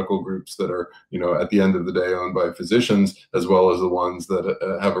large medical groups that are, at the end of the day owned by physicians, as well as the ones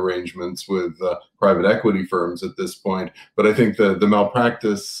that have arrangements with private equity firms at this point. But I think the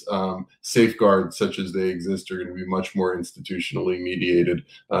malpractice safeguards, such as they exist, are going to be much more institutionally mediated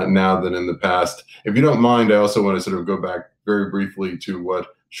now than in the past. If you don't mind, I also want to sort of go back very briefly to what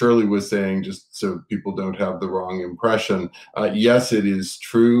Shirley was saying, just so people don't have the wrong impression. Yes, it is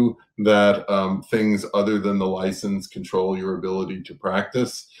true that things other than the license control your ability to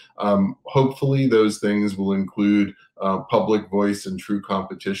practice. Hopefully those things will include public voice and true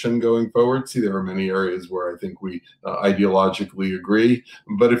competition going forward. See, there are many areas where I think we ideologically agree.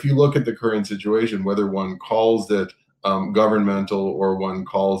 But if you look at the current situation, whether one calls it governmental or one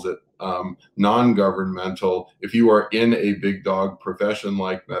calls it non-governmental. If you are in a big dog profession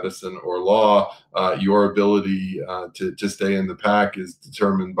like medicine or law, your ability to stay in the pack is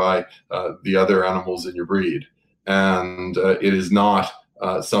determined by the other animals in your breed. And it is not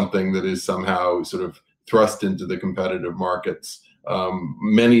something that is somehow sort of thrust into the competitive markets.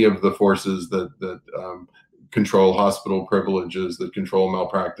 Many of the forces that control hospital privileges, that control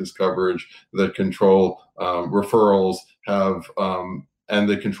malpractice coverage, that control referrals and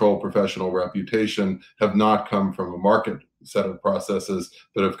that control professional reputation have not come from a market set of processes,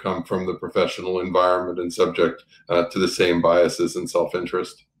 but have come from the professional environment and subject to the same biases and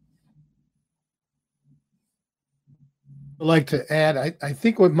self-interest. I'd like to add, I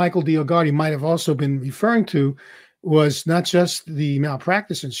think what Michael DioGuardi might have also been referring to was not just the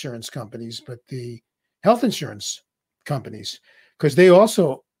malpractice insurance companies, but the health insurance companies, because they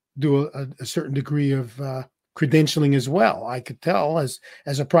also do a certain degree of credentialing as well. I could tell as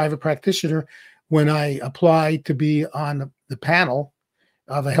a private practitioner, when I applied to be on the panel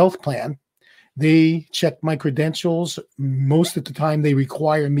of a health plan, they check my credentials. Most of the time, they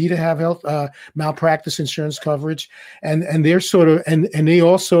require me to have health malpractice insurance coverage, and they're sort of and they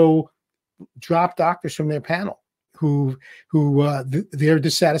also drop doctors from their panel who they're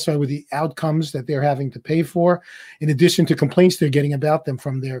dissatisfied with the outcomes that they're having to pay for, in addition to complaints they're getting about them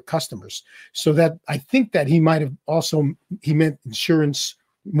from their customers. So that I think that he might have also he meant insurance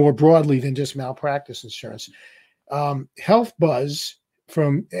more broadly than just malpractice insurance. Health Buzz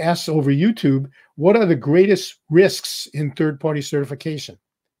from asks over YouTube, what are the greatest risks in third-party certification?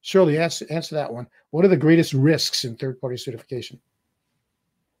 Shirley, answer that one. What are the greatest risks in third-party certification?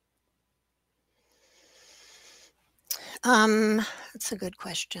 That's a good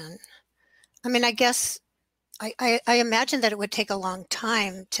question. I mean, I guess I imagine that it would take a long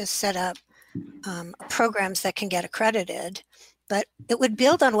time to set up programs that can get accredited, but it would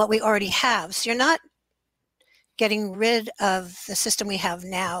build on what we already have. So you're not getting rid of the system we have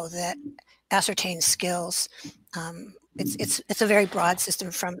now that ascertains skills. It's a very broad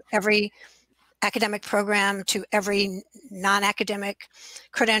system, from every academic program to every non-academic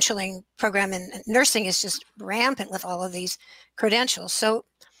credentialing program, and nursing is just rampant with all of these credentials. So,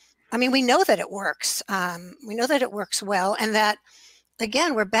 I mean, we know that it works. We know that it works well, and that,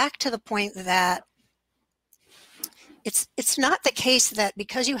 again, we're back to the point that it's not the case that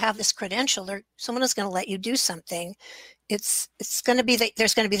because you have this credential or someone is going to let you do something. It's going to be that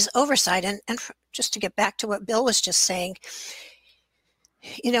there's going to be this oversight. And just to get back to what Bill was just saying,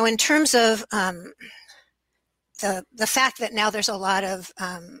 you know, in terms of the fact that now there's a lot of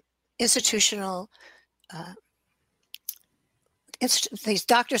institutional these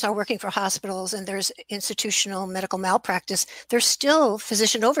doctors are working for hospitals, and there's institutional medical malpractice, there's still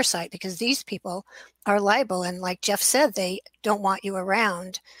physician oversight, because these people are liable. And like Jeff said, they don't want you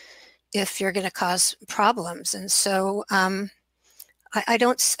around if you're going to cause problems. And so I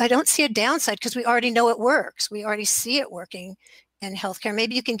don't see a downside, because we already know it works. We already see it working in healthcare.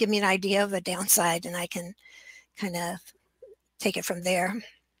 Maybe you can give me an idea of a downside, and I can kind of take it from there.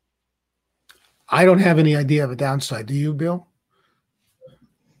 I don't have any idea of a downside. Do you, Bill?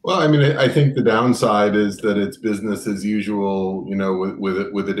 Well, I mean, I think the downside is that it's business as usual, you know,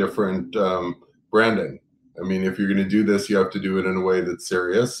 with a different branding. I mean, if you're going to do this, you have to do it in a way that's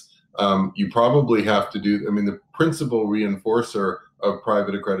serious. You probably have to do, I mean, the principal reinforcer of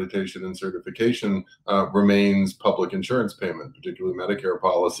private accreditation and certification remains public insurance payment, particularly Medicare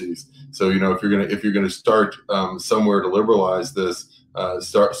policies. So, you know, if you're going to start somewhere to liberalize this,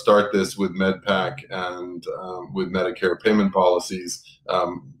 start this with MedPAC and with Medicare payment policies.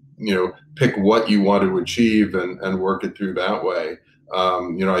 You know, pick what you want to achieve and work it through that way.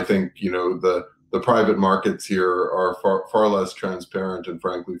 You know, I think, you know, the private markets here are far less transparent and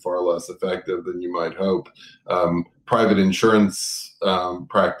frankly far less effective than you might hope. Private insurance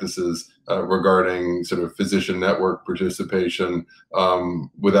practices regarding sort of physician network participation,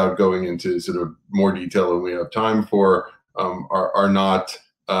 without going into sort of more detail than we have time for, are not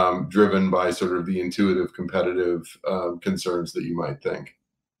driven by sort of the intuitive competitive concerns that you might think.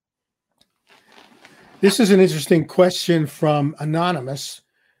 This is an interesting question from Anonymous.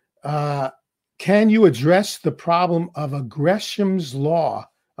 Can you address the problem of a Gresham's law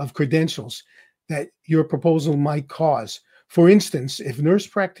of credentials that your proposal might cause? For instance, if nurse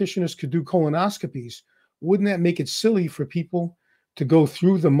practitioners could do colonoscopies, wouldn't that make it silly for people to go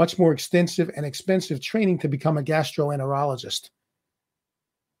through the much more extensive and expensive training to become a gastroenterologist?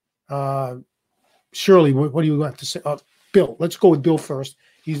 Shirley, what do you have to say? Bill, let's go with Bill first.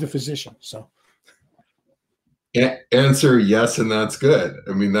 He's the physician, so. Answer yes, and that's good.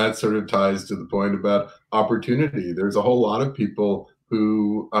 I mean, that sort of ties to the point about opportunity. There's a whole lot of people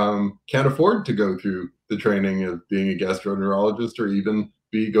who can't afford to go through the training of being a gastroenterologist or even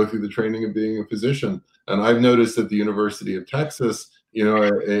go through the training of being a physician. And I've noticed at the University of Texas,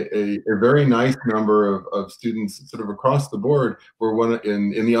 a very nice number of students sort of across the board were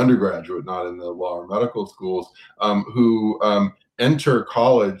in the undergraduate, not in the law or medical schools, who enter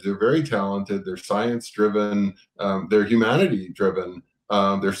college. They're very talented, they're science driven, they're humanity driven,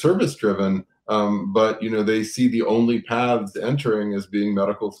 they're service driven, but they see the only paths entering as being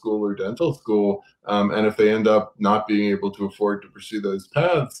medical school or dental school, and if they end up not being able to afford to pursue those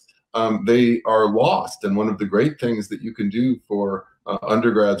paths, they are lost. And one of the great things that you can do for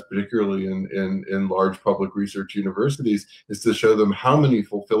undergrads, particularly in large public research universities, is to show them how many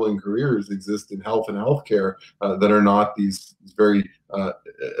fulfilling careers exist in health and healthcare that are not these very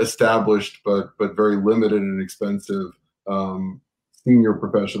established but very limited and expensive senior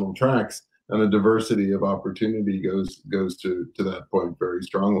professional tracks. And a diversity of opportunity goes to that point very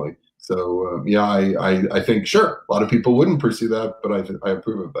strongly. So yeah, I think sure, a lot of people wouldn't pursue that, but I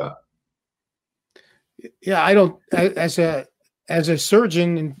approve of that. Yeah, I don't. As a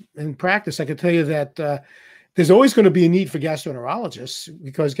surgeon in practice, I can tell you that there's always going to be a need for gastroenterologists,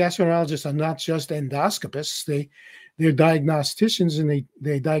 because gastroenterologists are not just endoscopists. They're diagnosticians, and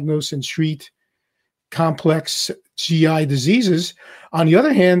they diagnose and treat complex GI diseases. On the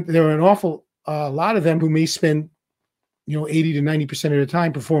other hand, there are an awful lot of them who may spend 80 to 90% of their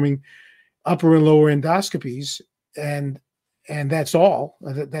time performing upper and lower endoscopies, and that's all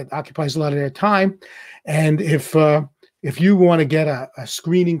that occupies a lot of their time. And if you want to get a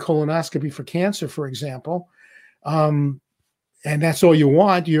screening colonoscopy for cancer, for example, and that's all you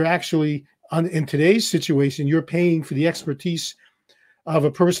want, you're actually in today's situation, you're paying for the expertise of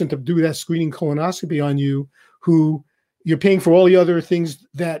a person to do that screening colonoscopy on you, who you're paying for all the other things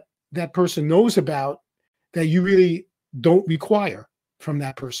that person knows about that you really don't require from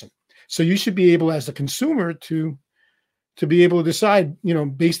that person. So you should be able, as a consumer, to be able to decide,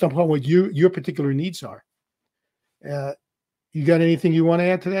 based upon what your particular needs are. You got anything you want to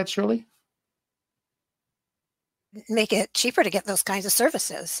add to that, Shirley? Make it cheaper to get those kinds of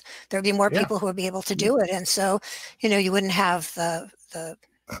services. There'd be more people who would be able to do it, and so you wouldn't have the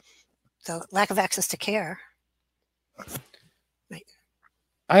lack of access to care.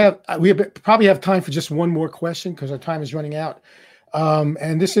 Right. We probably have time for just one more question because our time is running out.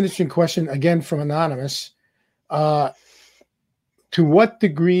 And this is an interesting question, again from Anonymous. To what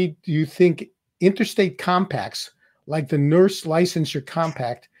degree do you think interstate compacts, like the Nurse Licensure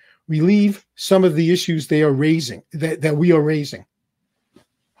Compact, relieve some of the issues they are raising, that we are raising?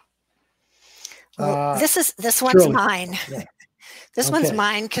 Well, this one's Shirley. Mine. Yeah. This one's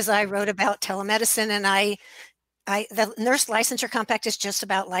mine because I wrote about telemedicine, and the Nurse Licensure Compact is just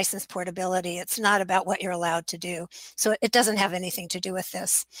about license portability. It's not about what you're allowed to do. So it doesn't have anything to do with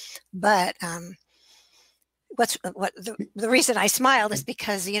this. But the reason I smiled is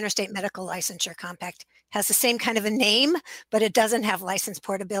because the Interstate Medical Licensure Compact has the same kind of a name, but it doesn't have license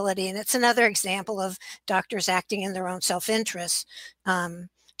portability. And it's another example of doctors acting in their own self-interest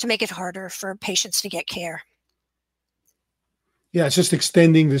to make it harder for patients to get care. Yeah, it's just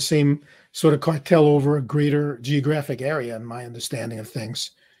extending the same sort of cartel over a greater geographic area, in my understanding of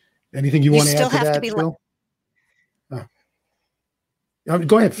things. Anything you want to add to that, Bill?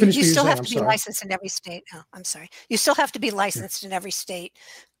 Go ahead, finish. You still have to be licensed in every state. Oh, I'm sorry. You still have to be licensed in every state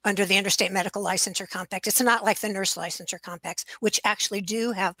under the Interstate Medical Licensure Compact. It's not like the Nurse Licensure Compacts, which actually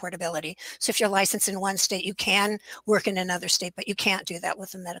do have portability. So if you're licensed in one state, you can work in another state, but you can't do that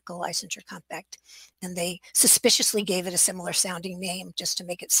with the Medical Licensure Compact. And they suspiciously gave it a similar sounding name just to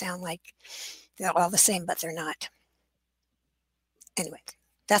make it sound like they're all the same, but they're not. Anyway,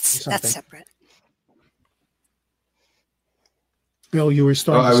 that's separate. Bill, you were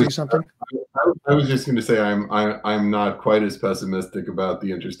starting to say something? I was just going to say I'm not quite as pessimistic about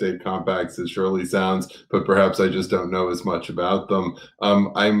the interstate compacts as Shirley sounds, but perhaps I just don't know as much about them.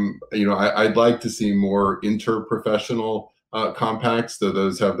 I'd like to see more interprofessional compacts, though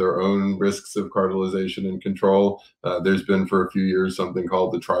those have their own risks of cartelization and control. There's been for a few years something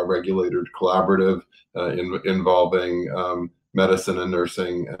called the Tri-Regulated Collaborative involving medicine and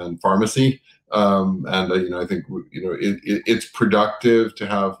nursing and pharmacy. I think it's productive to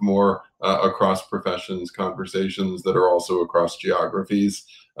have more across professions conversations that are also across geographies.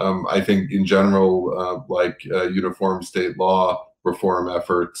 I think in general, uniform state law reform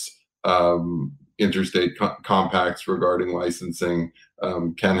efforts, interstate compacts regarding licensing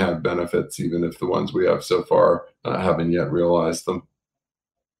can have benefits, even if the ones we have so far haven't yet realized them.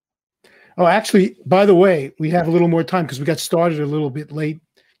 Oh, actually, by the way, we have a little more time because we got started a little bit late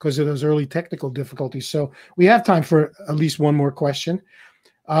because of those early technical difficulties. So we have time for at least one more question.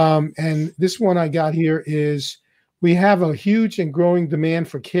 And this one I got here is, we have a huge and growing demand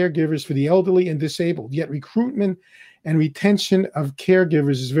for caregivers for the elderly and disabled, yet recruitment and retention of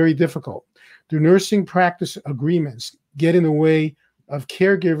caregivers is very difficult. Do nursing practice agreements get in the way of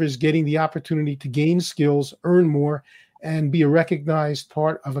caregivers getting the opportunity to gain skills, earn more, and be a recognized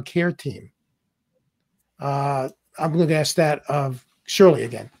part of a care team? I'm going to ask that of Shirley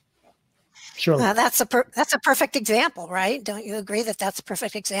again. Shirley. That's a perfect example, right? Don't you agree that that's a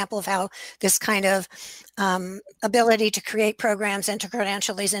perfect example of how this kind of ability to create programs and to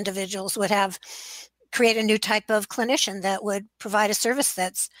credential these individuals would create a new type of clinician that would provide a service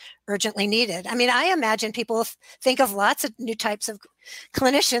that's urgently needed. I mean, I imagine people think of lots of new types of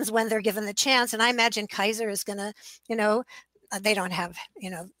clinicians when they're given the chance. And I imagine Kaiser is going to, they don't have,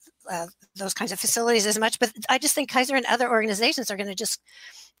 those kinds of facilities as much, but I just think Kaiser and other organizations are going to just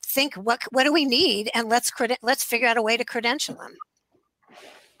think, what do we need? And let's figure out a way to credential them.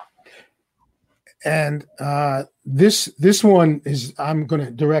 And this one is, I'm going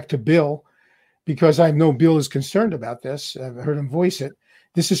to direct to Bill, because I know Bill is concerned about this. I've heard him voice it.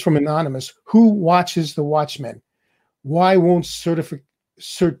 This is from Anonymous. Who watches the watchmen? Why won't certificate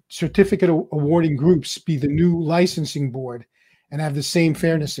awarding groups be the new licensing board and have the same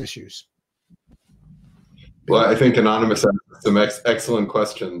fairness issues? Well, I think Anonymous has some excellent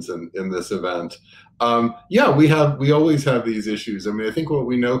questions in this event. We always have these issues. I mean, I think what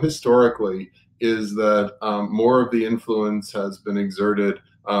we know historically is that more of the influence has been exerted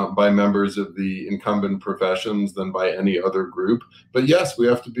by members of the incumbent professions than by any other group. But yes, we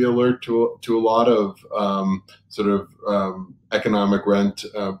have to be alert to a lot of economic rent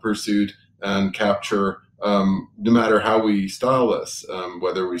pursuit and capture, no matter how we style this,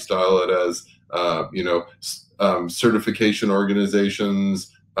 whether we style it as certification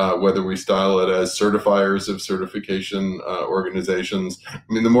organizations, whether we style it as certifiers of certification organizations. I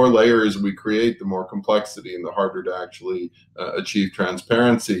mean, the more layers we create, the more complexity and the harder to actually achieve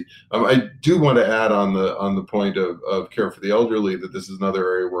transparency. I do want to add on the point of care for the elderly that this is another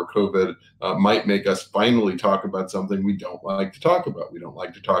area where COVID might make us finally talk about something we don't like to talk about. We don't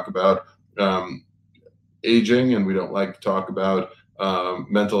like to talk about aging, and we don't like to talk about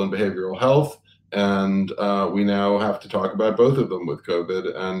mental and behavioral health. And we now have to talk about both of them with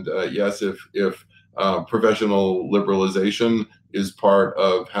COVID. And yes, if professional liberalization is part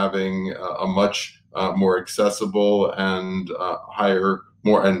of having a much more accessible and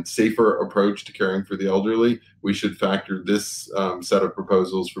more and safer approach to caring for the elderly, we should factor this set of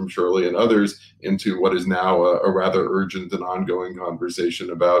proposals from Shirley and others into what is now a rather urgent and ongoing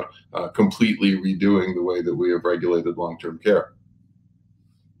conversation about completely redoing the way that we have regulated long-term care.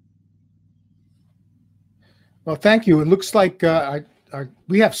 Well, thank you. It looks like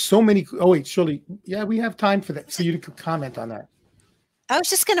we have so many. Oh, wait, Shirley. Yeah, we have time for you to comment on that. I was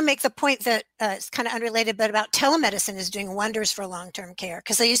just going to make the point that it's kind of unrelated, but about telemedicine is doing wonders for long-term care,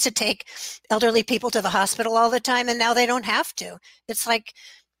 because they used to take elderly people to the hospital all the time, and now they don't have to.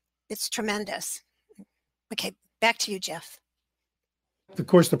 It's tremendous. Okay, back to you, Jeff. Of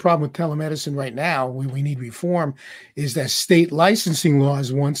course, the problem with telemedicine right now, we need reform, is that state licensing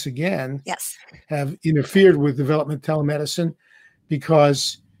laws once again have interfered with development of telemedicine,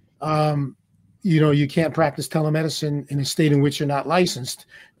 because you can't practice telemedicine in a state in which you're not licensed.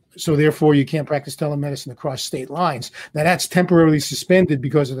 So therefore, you can't practice telemedicine across state lines. Now, that's temporarily suspended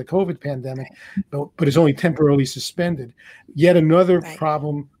because of the COVID pandemic, but it's only temporarily suspended. Yet another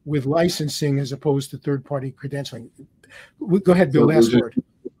problem with licensing as opposed to third-party credentialing. Go ahead, Bill, last word.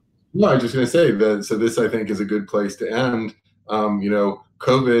 No, I was just going to say that, so this, I think, is a good place to end.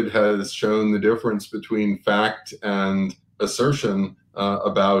 COVID has shown the difference between fact and assertion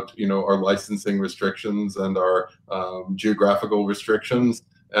about, our licensing restrictions and our geographical restrictions.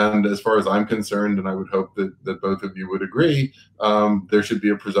 And as far as I'm concerned, and I would hope that both of you would agree, there should be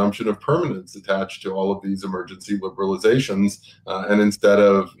a presumption of permanence attached to all of these emergency liberalizations. And instead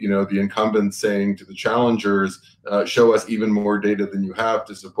of, the incumbents saying to the challengers, show us even more data than you have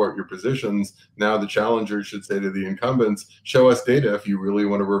to support your positions, now the challengers should say to the incumbents, show us data if you really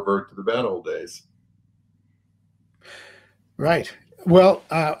want to revert to the bad old days. Right. Well,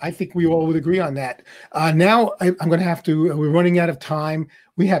 I think we all would agree on that. Now I'm going to have to, we're running out of time.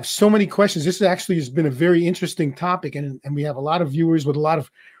 We have so many questions. This actually has been a very interesting topic, and we have a lot of viewers with a lot of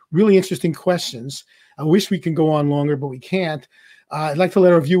really interesting questions. I wish we can go on longer, but we can't. I'd like to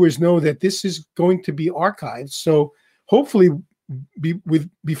let our viewers know that this is going to be archived. So hopefully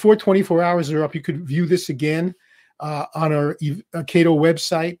before 24 hours are up, you could view this again on our Cato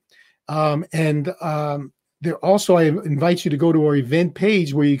website. there also, I invite you to go to our event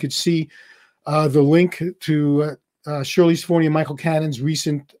page where you could see the link to Shirley Sforni and Michael Cannon's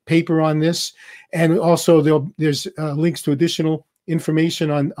recent paper on this. And also there's links to additional information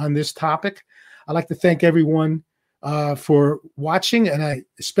on this topic. I'd like to thank everyone for watching, and I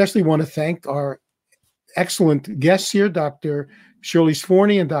especially want to thank our excellent guests here, Dr. Shirley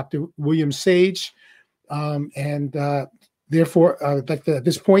Sforni and Dr. William Sage. Therefore, I'd like to, at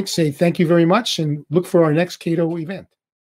this point, say thank you very much and look for our next Cato event.